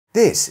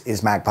This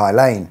is Magpie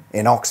Lane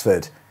in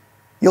Oxford.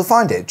 You'll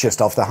find it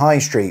just off the High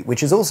Street,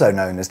 which is also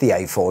known as the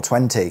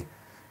A420.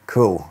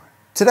 Cool.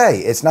 Today,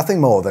 it's nothing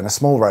more than a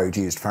small road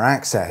used for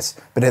access,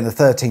 but in the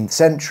 13th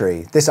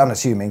century, this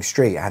unassuming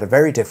street had a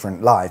very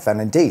different life and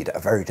indeed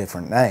a very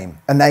different name.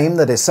 A name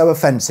that is so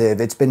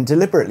offensive it's been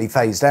deliberately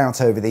phased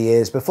out over the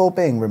years before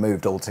being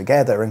removed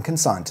altogether and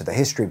consigned to the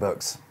history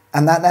books.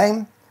 And that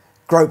name?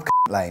 Grope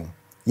Lane.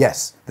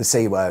 Yes, the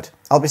C word.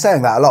 I'll be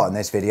saying that a lot in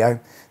this video.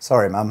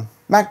 Sorry, Mum.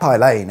 Magpie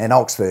Lane in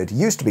Oxford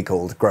used to be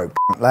called Grope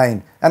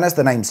Lane, and as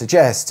the name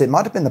suggests, it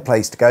might have been the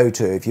place to go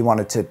to if you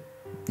wanted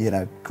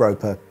to,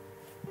 grope a...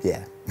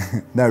 yeah.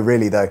 No,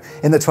 really though.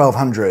 In the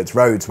 1200s,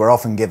 roads were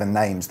often given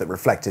names that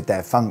reflected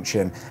their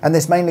function, and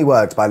this mainly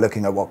worked by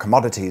looking at what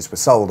commodities were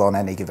sold on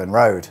any given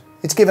road.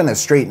 It's given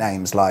us street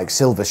names like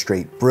Silver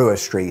Street, Brewer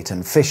Street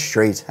and Fish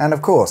Street, and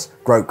of course,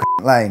 Grope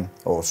Lane,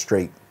 or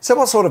Street. So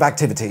what sort of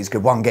activities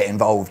could one get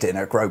involved in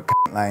at Grope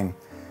Lane?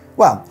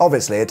 Well,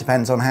 obviously it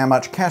depends on how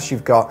much cash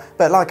you've got,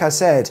 but like I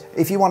said,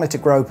 if you wanted to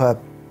grope a...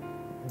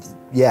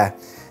 yeah,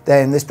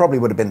 then this probably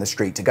would have been the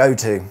street to go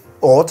to.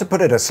 Or, to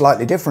put it a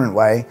slightly different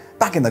way,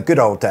 back in the good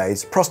old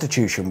days,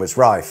 prostitution was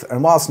rife,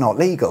 and whilst not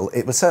legal,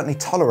 it was certainly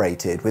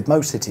tolerated, with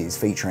most cities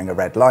featuring a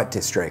red light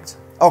district.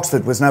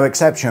 Oxford was no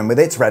exception, with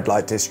its red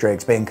light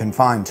districts being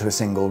confined to a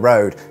single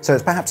road, so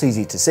it's perhaps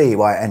easy to see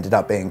why it ended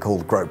up being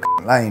called Grope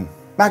Lane.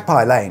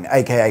 Magpie Lane,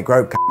 aka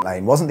Grope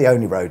Lane, wasn't the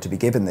only road to be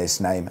given this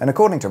name, and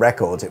according to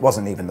records, it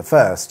wasn't even the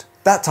first.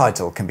 That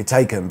title can be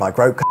taken by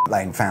Grope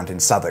Lane found in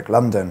Southwark,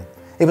 London.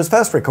 It was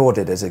first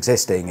recorded as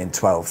existing in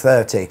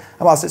 1230,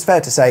 and whilst it's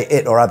fair to say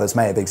it or others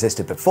may have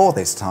existed before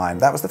this time,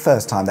 that was the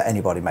first time that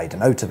anybody made a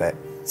note of it.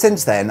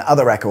 Since then,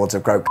 other records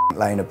of Grope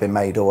Lane have been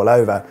made all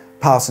over.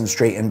 Parson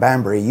Street in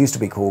Banbury used to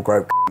be called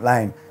Grope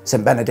Lane.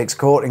 St Benedict's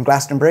Court in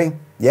Glastonbury?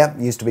 Yep,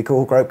 used to be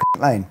called Grope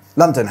Lane.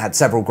 London had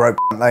several Grope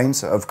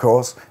Lanes, of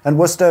course, and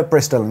Worcester,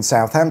 Bristol and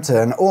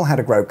Southampton all had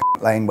a Grope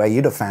Lane where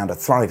you'd have found a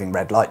thriving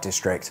red light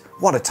district.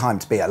 What a time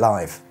to be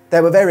alive.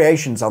 There were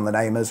variations on the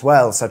name as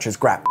well, such as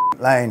Grap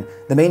Lane.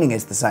 The meaning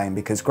is the same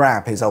because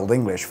grap is Old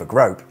English for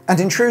grope. And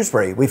in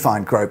Shrewsbury we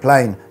find Grope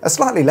Lane, a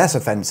slightly less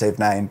offensive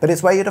name, but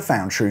it's where you'd have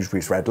found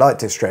Shrewsbury's red light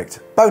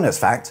district. Bonus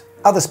fact,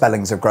 other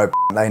spellings of Grope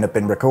Lane have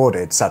been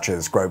recorded, such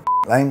as Grope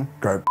Lane,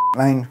 Grope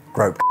Lane,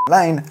 Grope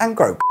Lane and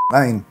Grope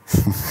Lane.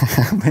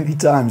 How many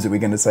times are we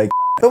going to say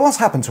But what's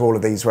happened to all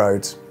of these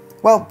roads?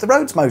 Well, the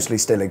roads mostly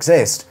still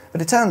exist,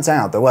 but it turns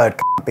out the word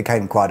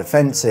became quite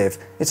offensive.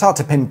 It's hard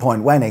to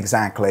pinpoint when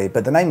exactly,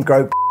 but the name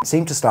Grope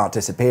seemed to start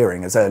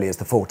disappearing as early as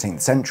the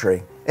 14th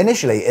century.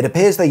 Initially, it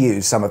appears they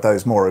used some of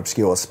those more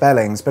obscure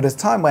spellings, but as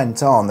time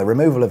went on, the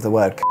removal of the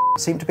word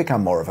seemed to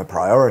become more of a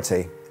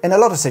priority. In a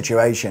lot of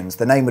situations,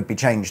 the name would be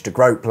changed to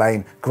Grope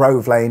Lane,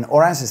 Grove Lane,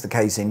 or as is the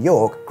case in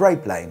York,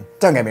 Grape Lane.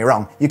 Don't get me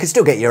wrong, you could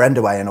still get your end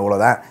away and all of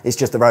that, it's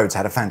just the roads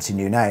had a fancy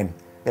new name.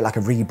 A bit like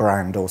a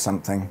rebrand or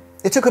something.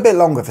 It took a bit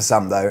longer for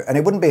some though, and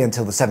it wouldn't be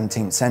until the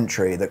 17th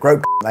century that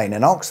Grope Lane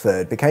in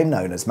Oxford became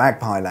known as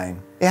Magpie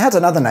Lane. It had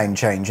another name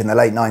change in the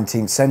late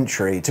 19th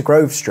century to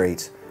Grove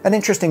Street. An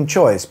interesting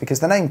choice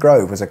because the name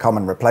Grove was a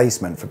common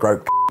replacement for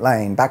Grope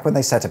Lane back when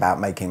they set about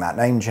making that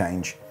name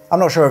change. I'm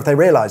not sure if they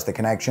realised the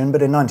connection,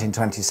 but in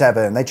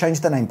 1927 they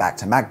changed the name back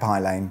to Magpie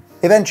Lane.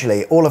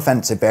 Eventually, all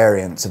offensive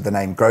variants of the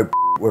name Grope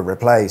were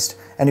replaced,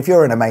 and if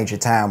you're in a major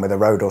town with a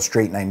road or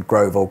street named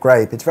Grove or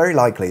Grape, it's very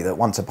likely that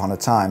once upon a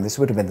time this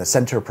would have been the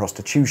centre of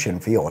prostitution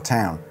for your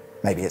town.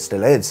 Maybe it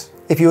still is.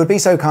 If you would be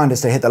so kind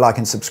as to hit the like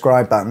and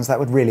subscribe buttons, that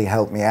would really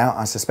help me out.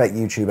 I suspect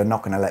YouTube are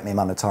not going to let me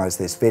monetize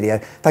this video.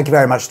 Thank you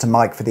very much to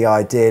Mike for the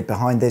idea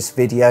behind this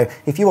video.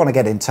 If you want to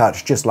get in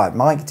touch just like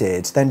Mike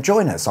did, then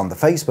join us on the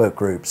Facebook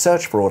group.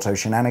 Search for Auto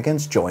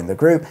Shenanigans, join the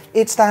group.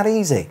 It's that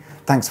easy.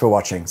 Thanks for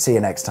watching. See you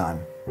next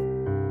time.